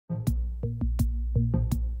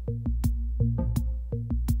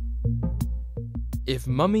If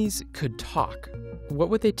mummies could talk, what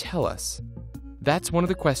would they tell us? That's one of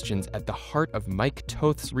the questions at the heart of Mike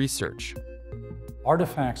Toth's research.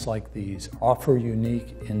 Artifacts like these offer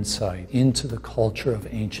unique insight into the culture of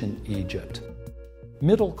ancient Egypt.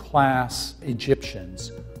 Middle-class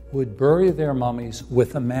Egyptians would bury their mummies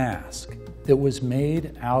with a mask that was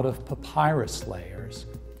made out of papyrus layers.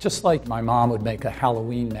 Just like my mom would make a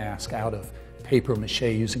Halloween mask out of paper mache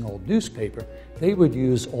using old newspaper, they would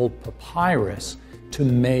use old papyrus to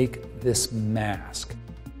make this mask.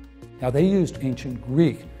 Now, they used ancient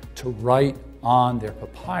Greek to write on their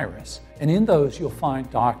papyrus, and in those you'll find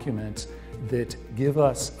documents that give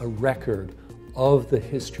us a record of the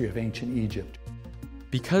history of ancient Egypt.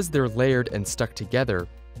 Because they're layered and stuck together,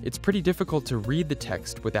 it's pretty difficult to read the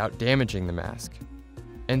text without damaging the mask.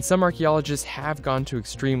 And some archaeologists have gone to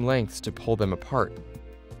extreme lengths to pull them apart.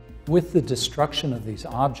 With the destruction of these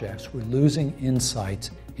objects, we're losing insight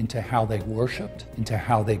into how they worshipped, into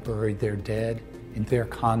how they buried their dead, in their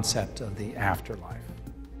concept of the afterlife.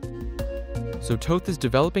 So Toth is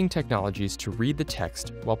developing technologies to read the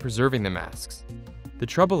text while preserving the masks. The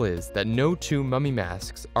trouble is that no two mummy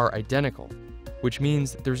masks are identical, which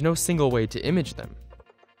means there's no single way to image them.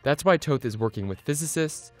 That's why Toth is working with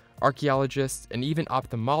physicists, archaeologists, and even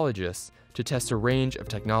ophthalmologists to test a range of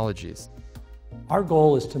technologies. Our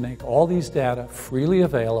goal is to make all these data freely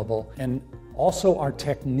available and also our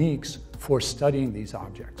techniques for studying these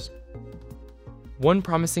objects. One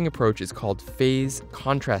promising approach is called phase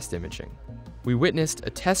contrast imaging. We witnessed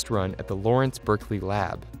a test run at the Lawrence Berkeley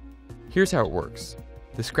lab. Here's how it works.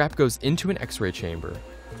 The scrap goes into an X-ray chamber,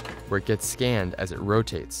 where it gets scanned as it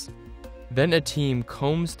rotates. Then a team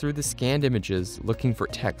combs through the scanned images looking for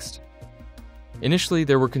text. Initially,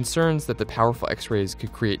 there were concerns that the powerful X-rays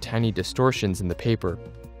could create tiny distortions in the paper,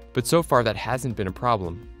 but so far that hasn't been a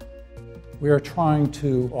problem. We are trying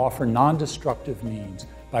to offer non-destructive means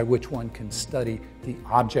by which one can study the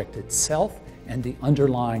object itself and the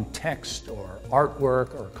underlying text or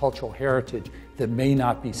artwork or cultural heritage that may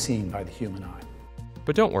not be seen by the human eye.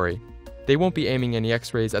 But don't worry, they won't be aiming any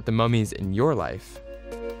X-rays at the mummies in your life.